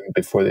to see him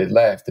before they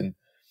left. And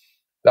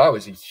that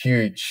was a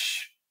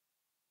huge,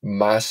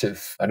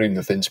 massive, I don't even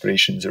know if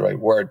inspiration is the right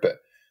word, but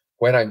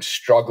when I'm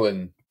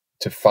struggling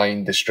to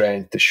find the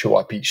strength to show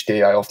up each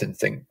day, I often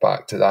think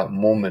back to that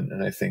moment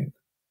and I think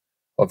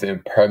of the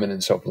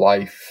impermanence of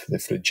life, the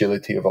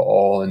fragility of it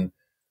all. And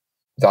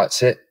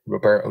that's it.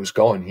 Roberto's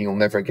gone. He'll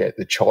never get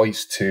the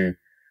choice to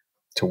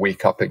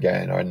wake up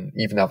again and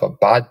even have a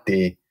bad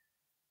day.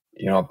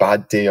 A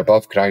bad day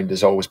above ground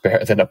is always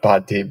better than a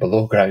bad day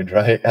below ground,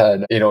 right?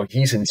 And,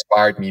 he's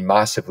inspired me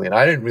massively. And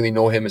I didn't really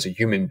know him as a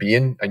human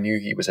being. I knew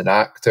he was an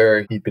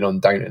actor. He'd been on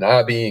Downton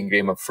Abbey and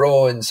Game of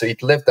Thrones. So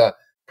he'd lived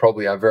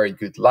probably a very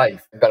good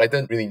life. But I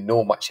didn't really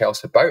know much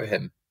else about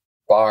him,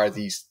 bar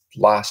these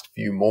last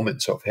few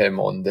moments of him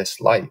on this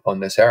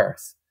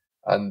earth.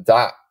 And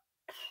that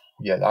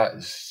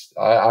is,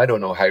 I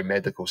don't know how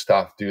medical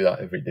staff do that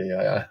every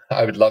day.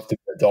 I would love to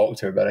be a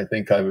doctor, but I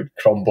think I would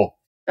crumble.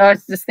 I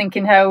was just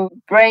thinking how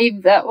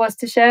brave that was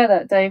to share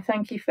that, Dave.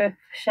 Thank you for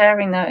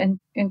sharing that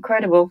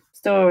incredible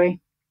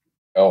story.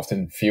 I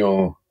often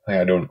feel like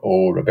I don't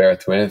owe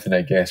Roberto anything,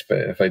 I guess, but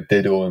if I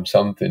did owe him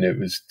something, it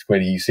was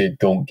when he said,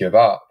 don't give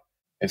up.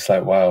 It's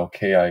like, wow,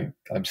 okay,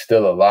 I'm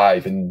still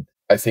alive. And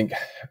I think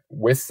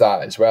with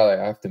that as well,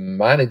 I have to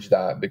manage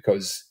that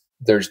because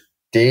there's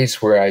days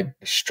where I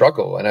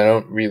struggle and I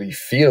don't really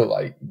feel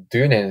like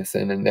doing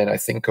anything. And then I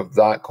think of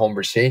that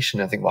conversation.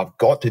 I think, well, I've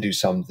got to do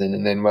something.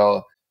 And then,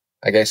 well,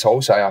 I guess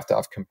also I have to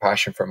have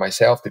compassion for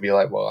myself to be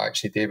like, well,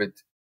 actually, David,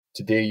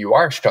 today you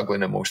are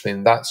struggling emotionally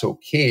and that's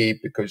okay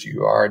because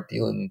you are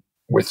dealing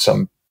with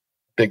some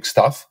big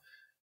stuff.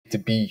 To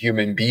be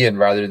human being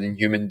rather than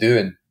human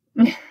doing.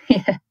 Yeah,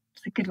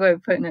 it's a good way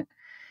of putting it.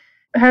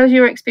 How's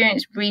your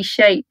experience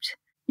reshaped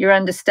your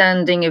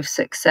understanding of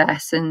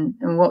success and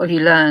what have you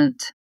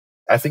learnt?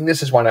 I think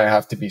this is one I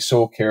have to be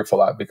so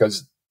careful at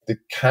because the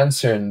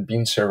cancer and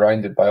being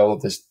surrounded by all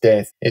of this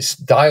death, it's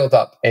dialed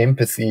up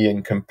empathy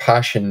and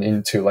compassion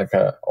into like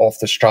off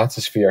the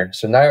stratosphere.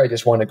 So now I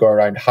just want to go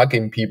around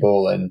hugging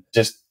people and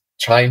just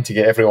trying to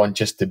get everyone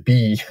just to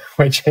be,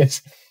 which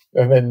is,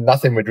 and then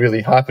nothing would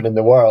really happen in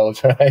the world,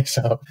 right?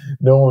 So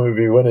no one would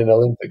be winning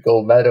Olympic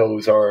gold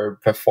medals or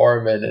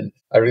performing. And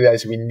I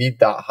realized we need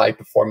that high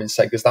performance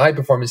side because the high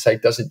performance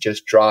side doesn't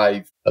just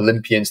drive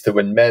Olympians to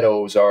win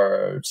medals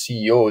or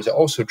CEOs. It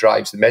also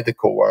drives the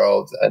medical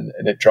world and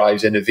it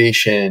drives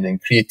innovation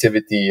and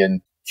creativity and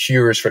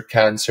cures for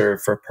cancer,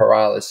 for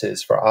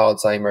paralysis, for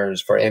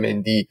Alzheimer's, for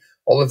MND.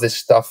 All of this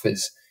stuff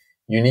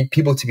you need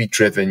people to be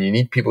driven. You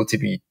need people to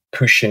be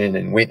pushing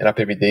and waking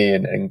up every day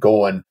and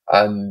going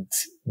and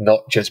not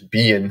just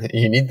being.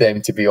 You need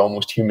them to be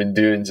almost human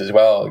doings as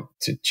well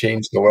to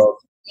change the world.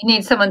 You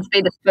need someone to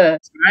be the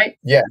first, right?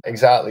 Yeah,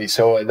 exactly.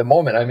 So at the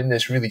moment, I'm in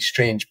this really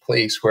strange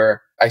place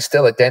where I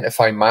still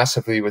identify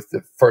massively with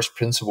the first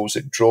principles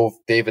that drove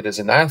David as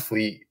an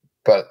athlete,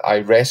 but I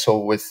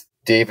wrestle with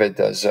David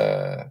as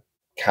a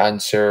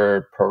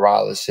cancer,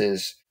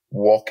 paralysis,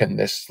 walking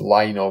this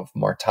line of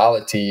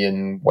mortality,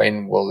 and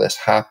when will this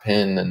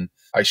happen? And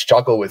I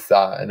struggle with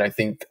that. And I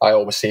think I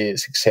always say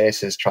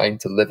success is trying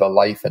to live a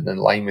life in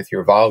line with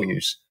your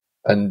values.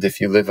 And if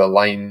you live a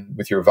line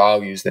with your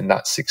values, then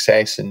that's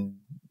success, and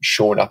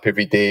showing up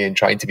every day and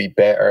trying to be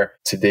better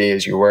today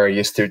as you were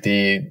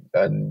yesterday.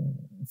 And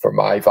for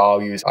my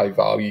values, I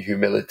value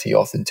humility,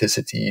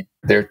 authenticity.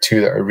 They're two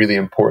that are really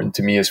important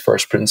to me as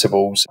first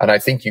principles. And I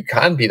think you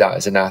can be that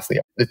as an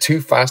athlete. The two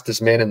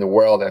fastest men in the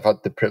world I've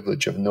had the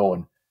privilege of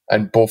knowing,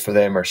 and both of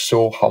them are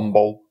so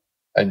humble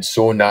and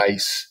so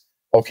nice.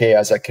 Okay,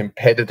 as a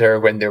competitor,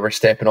 when they were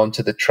stepping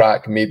onto the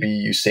track, maybe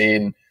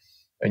Usain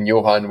and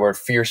Johan were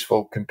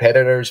fierceful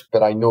competitors,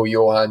 but I know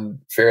Johan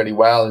fairly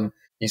well, and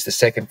he's the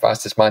second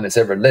fastest man that's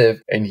ever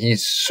lived, and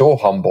he's so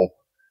humble.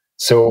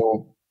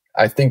 So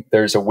I think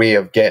there's a way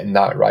of getting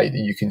that right.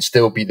 You can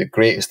still be the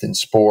greatest in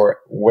sport,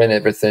 win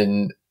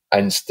everything,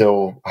 and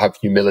still have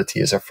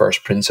humility as a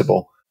first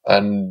principle.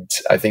 And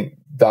I think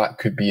that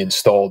could be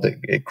installed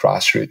at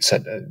grassroots.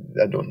 And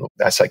I don't know,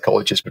 a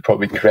psychologist would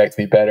probably correct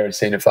me better in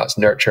saying if that's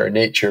nurture or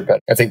nature, but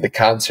I think the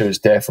cancer has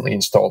definitely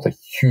installed a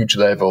huge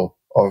level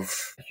of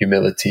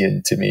humility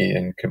into me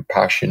and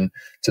compassion,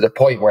 to the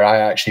point where I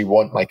actually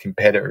want my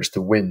competitors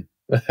to win.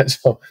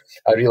 So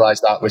I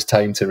realized that was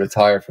time to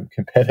retire from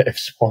competitive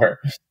sport.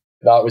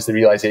 That was the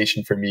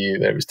realization for me,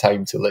 that it was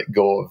time to let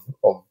go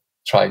of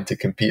trying to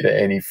compete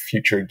at any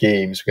future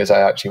games, because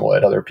I actually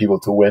wanted other people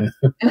to win.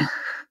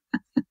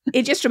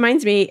 It just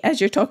reminds me,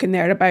 as you're talking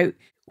there, about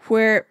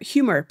where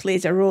humour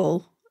plays a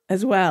role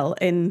as well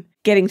in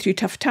getting through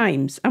tough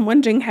times. I'm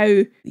wondering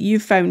how you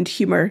found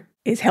humour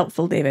is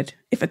helpful, David,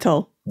 if at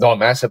all. No,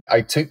 massive.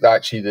 I took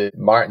the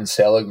Martin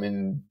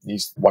Seligman,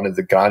 he's one of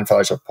the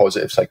grandfathers of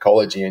positive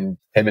psychology, and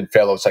him and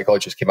fellow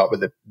psychologists came up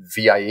with the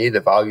VIA,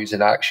 the values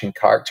in action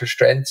character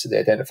strengths. So they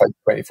identified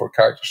 24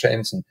 character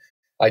strengths, and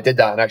I did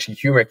that, and actually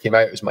humour came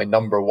out as my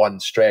number one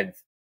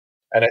strength.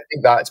 And I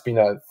think that's been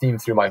a theme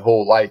through my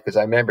whole life, because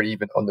I remember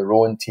even on the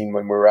rowing team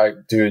when we were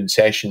out doing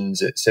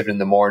sessions at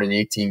 7 a.m,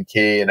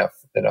 18K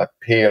in a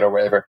pair or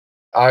whatever,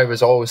 I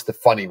was always the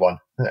funny one.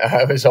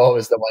 I was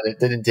always the one that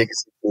didn't take it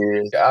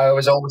serious. I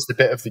was always the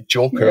bit of the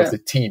joker of the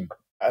team.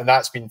 And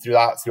that's been through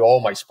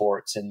all my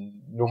sports. And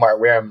no matter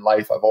where I'm in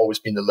life, I've always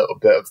been a little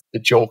bit of the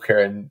joker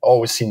and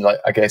always seen, like,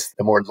 I guess,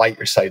 the more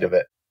lighter side of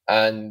it.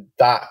 And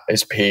that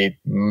has paid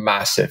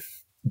massive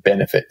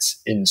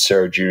benefits in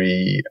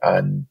surgery,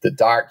 and the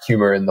dark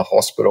humor in the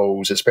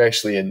hospitals,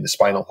 especially in the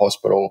spinal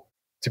hospital.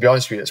 To be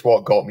honest with you, it's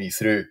what got me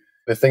through.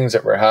 The things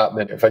that were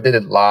happening, if I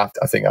didn't laugh,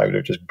 I think I would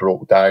have just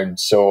broke down.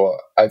 So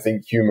I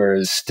think humor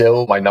is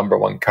still my number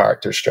one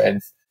character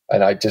strength.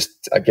 And I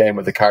just, again,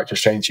 with the character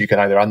strengths, you can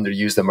either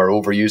underuse them or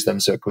overuse them.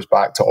 So it goes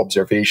back to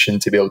observation,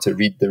 to be able to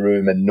read the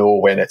room and know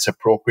when it's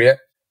appropriate.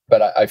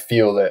 But I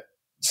feel that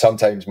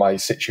sometimes my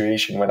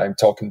situation when I'm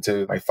talking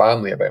to my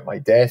family about my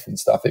death and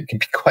stuff, it can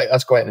be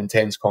that's quite an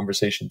intense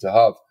conversation to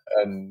have.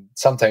 And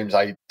sometimes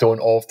I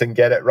don't often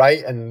get it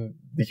right, and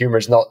the humor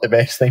is not the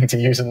best thing to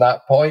use in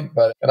that point.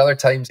 But at other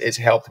times it's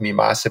helped me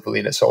massively,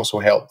 and it's also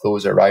helped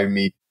those around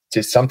me.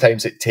 Just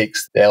sometimes it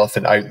takes the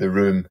elephant out of the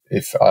room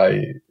if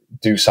I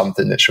do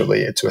something that's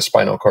related to a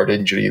spinal cord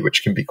injury,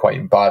 which can be quite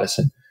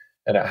embarrassing,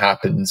 and it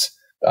happens.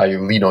 I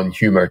lean on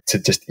humour to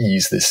just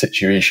ease the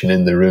situation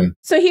in the room.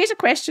 So here's a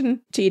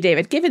question to you,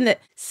 David. Given that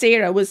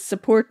Sarah was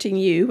supporting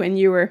you when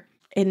you were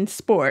in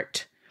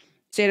sport,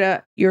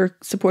 Sarah, you're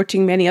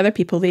supporting many other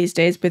people these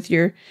days with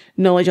your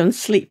knowledge on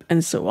sleep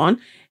and so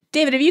on.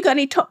 David, have you got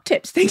any top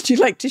tips, things you'd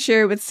like to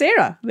share with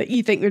Sarah that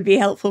you think would be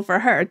helpful for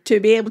her to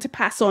be able to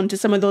pass on to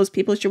some of those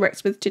people she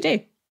works with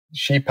today?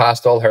 She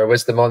passed all her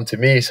wisdom on to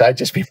me, so I'd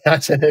just be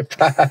passing it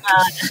back.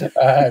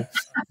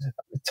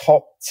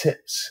 Top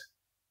tips.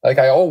 Like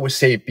I always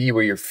say, be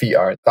where your feet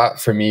are. That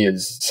for me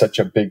is such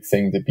a big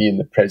thing, to be in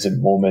the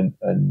present moment.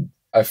 And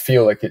I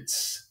feel like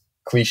it's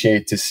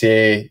cliche to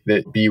say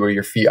that be where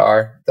your feet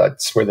are.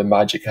 That's where the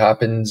magic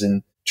happens,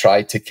 and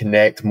try to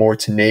connect more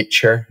to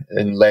nature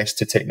and less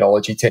to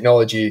technology.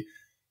 Technology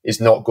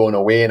is not going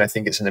away, and I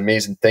think it's an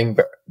amazing thing,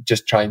 but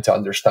just trying to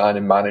understand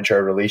and manage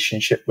our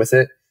relationship with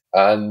it.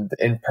 And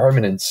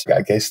impermanence,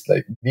 I guess,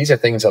 like these are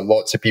things that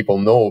lots of people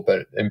know,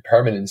 but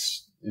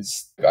impermanence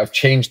I've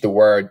changed the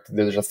word.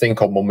 There's a thing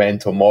called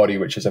memento mori,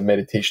 which is a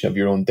meditation of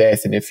your own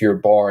death. And if you're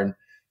born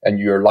and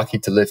you're lucky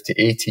to live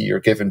to 80, you're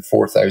given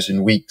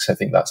 4,000 weeks. I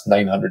think that's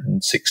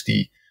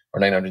 960 or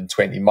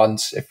 920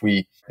 months. If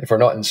we're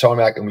not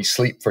insomniac and we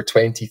sleep for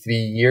 23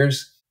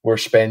 years, we'll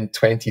spend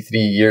 23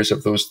 years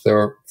of those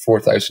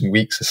 4,000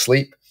 weeks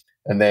asleep.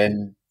 And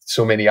then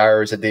so many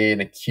hours a day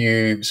in a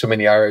queue, so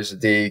many hours a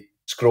day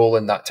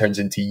scrolling, that turns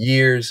into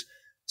years.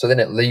 So then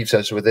it leaves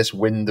us with this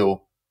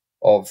window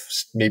of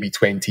maybe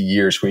 20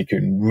 years where we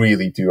can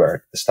really do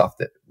the stuff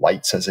that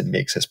lights us and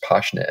makes us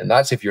passionate. And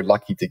that's if you're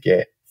lucky to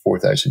get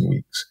 4,000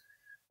 weeks.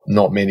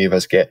 Not many of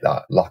us get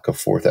that luck of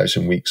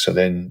 4,000 weeks. So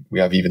then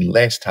we have even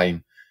less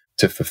time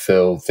to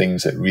fulfill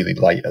things that really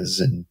light us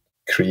and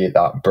create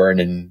that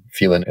burning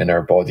feeling in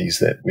our bodies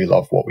that we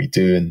love what we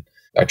do. And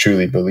I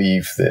truly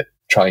believe that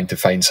trying to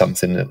find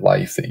something in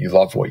life that you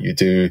love what you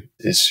do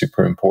is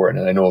super important.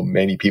 And I know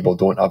many people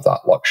don't have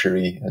that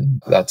luxury,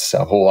 and that's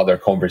a whole other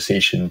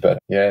conversation. But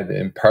yeah, the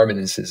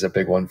impermanence is a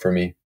big one for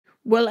me.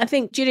 Well, I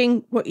think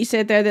during what you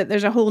said there, that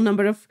there's a whole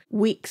number of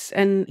weeks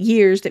and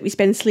years that we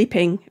spend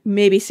sleeping.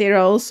 Maybe,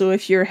 Sarah, also,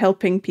 if you're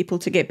helping people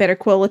to get better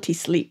quality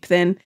sleep,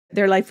 then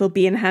their life will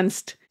be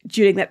enhanced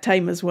during that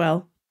time as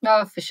well.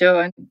 Oh, for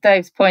sure. And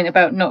Dave's point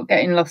about not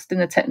getting lost in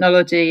the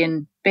technology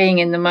and being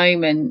in the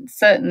moment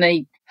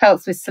certainly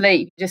helps with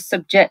sleep. Just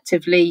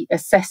subjectively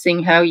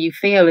assessing how you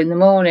feel in the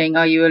morning.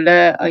 Are you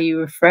alert? Are you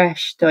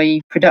refreshed? Are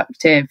you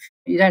productive?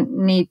 You don't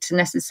need to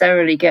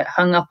necessarily get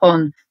hung up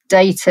on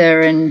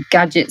data and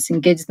gadgets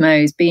and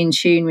gizmos. Be in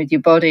tune with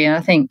your body. And I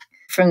think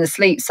from the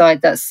sleep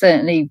side, that's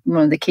certainly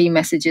one of the key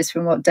messages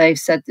from what Dave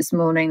said this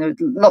morning. There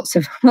were lots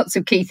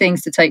of key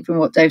things to take from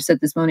what Dave said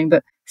this morning,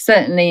 but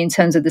certainly in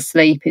terms of the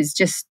sleep is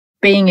just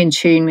being in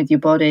tune with your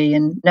body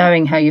and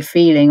knowing how you're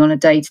feeling on a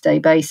day-to-day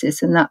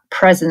basis. And that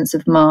presence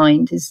of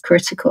mind is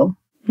critical.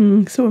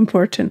 So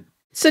important.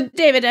 So,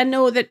 David, I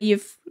know that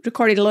you've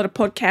recorded a lot of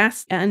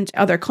podcasts and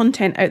other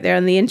content out there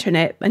on the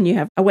internet, and you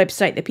have a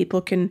website that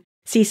people can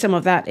see some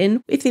of that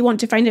in. If they want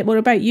to find out more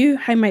about you,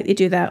 how might they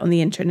do that on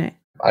the internet?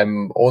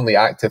 I'm only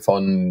active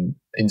on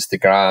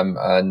Instagram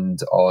and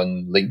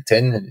on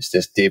LinkedIn, and it's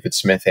just David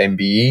Smith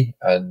MBE,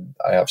 and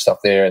I have stuff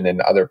there, and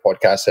then other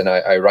podcasts, and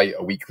I write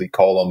a weekly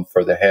column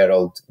for the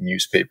Herald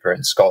newspaper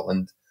in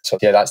Scotland. So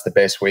yeah, that's the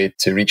best way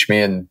to reach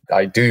me, and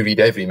I do read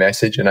every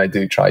message, and I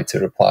do try to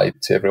reply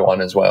to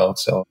everyone as well.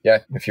 So yeah,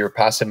 if you're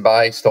passing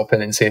by, stop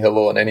in and say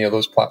hello on any of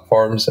those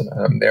platforms, and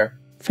I'm there.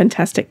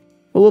 Fantastic.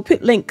 Well, we'll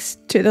put links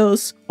to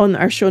those on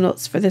our show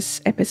notes for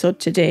this episode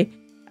today.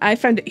 I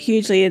found it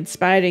hugely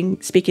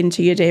inspiring speaking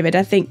to you, David.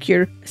 I think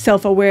your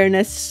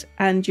self-awareness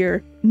and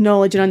your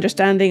knowledge and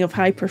understanding of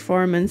high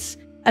performance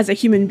as a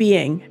human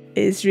being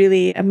is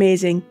really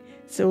amazing.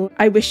 So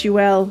I wish you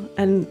well,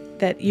 and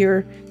that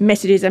your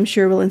messages, I'm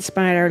sure, will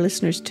inspire our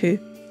listeners too.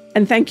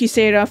 And thank you,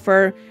 Sarah,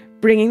 for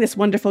bringing this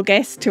wonderful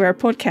guest to our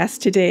podcast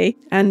today.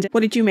 And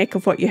what did you make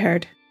of what you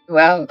heard?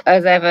 Well,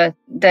 as ever,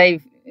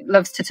 Dave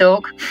loves to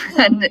talk,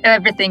 and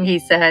everything he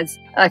says,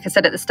 like I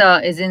said at the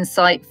start, is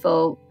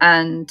insightful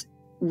and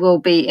will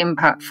be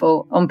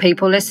impactful on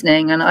people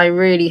listening. And I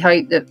really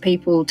hope that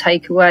people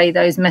take away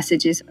those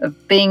messages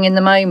of being in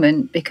the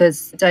moment,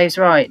 because Dave's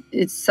right,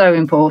 it's so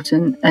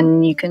important,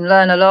 and you can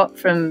learn a lot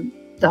from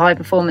the high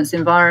performance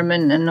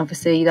environment, and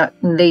obviously that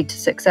can lead to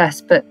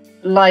success, but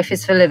life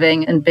is for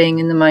living, and being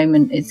in the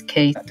moment is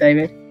key.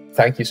 David,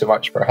 thank you so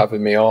much for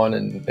having me on,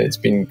 and it's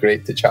been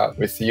great to chat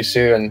with you,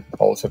 Sue, and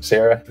also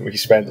Sarah. We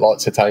spent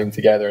lots of time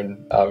together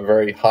in a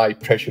very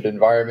high-pressured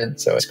environment,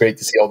 so it's great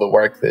to see all the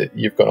work that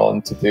you've gone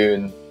on to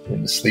do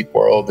in the sleep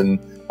world. And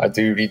I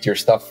do read your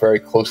stuff very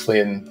closely,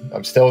 and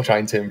I'm still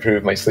trying to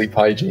improve my sleep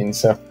hygiene,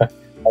 so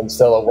I'm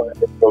still a work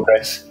in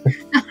progress.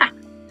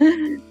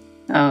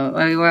 Oh,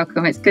 well, you're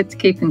welcome. It's good to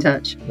keep in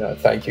touch. No,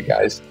 thank you,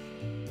 guys.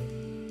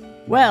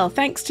 Well,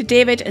 thanks to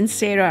David and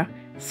Sarah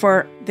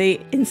for the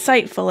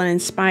insightful and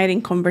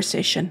inspiring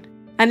conversation.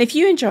 And if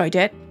you enjoyed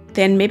it,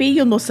 then maybe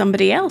you'll know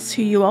somebody else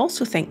who you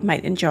also think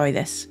might enjoy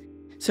this.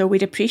 So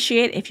we'd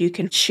appreciate if you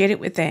can share it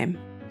with them,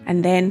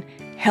 and then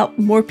help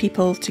more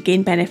people to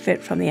gain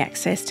benefit from the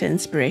Access to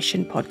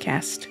Inspiration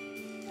podcast.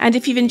 And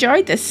if you've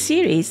enjoyed this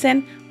series,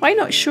 then why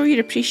not show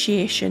your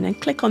appreciation and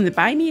click on the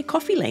Buy Me a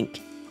Coffee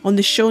link on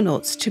the show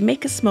notes to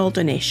make a small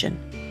donation.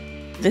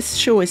 This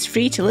show is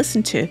free to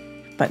listen to,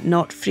 but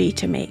not free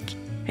to make.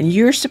 And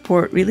your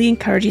support really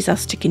encourages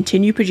us to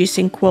continue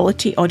producing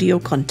quality audio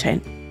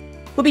content.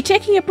 We'll be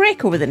taking a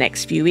break over the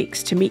next few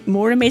weeks to meet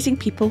more amazing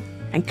people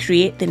and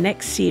create the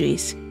next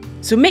series.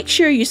 So make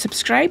sure you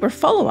subscribe or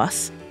follow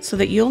us so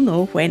that you'll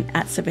know when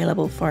that's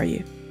available for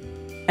you.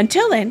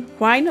 Until then,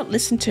 why not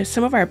listen to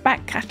some of our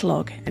back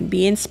catalogue and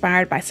be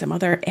inspired by some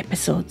other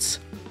episodes?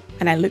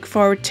 And I look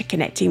forward to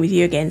connecting with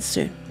you again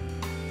soon.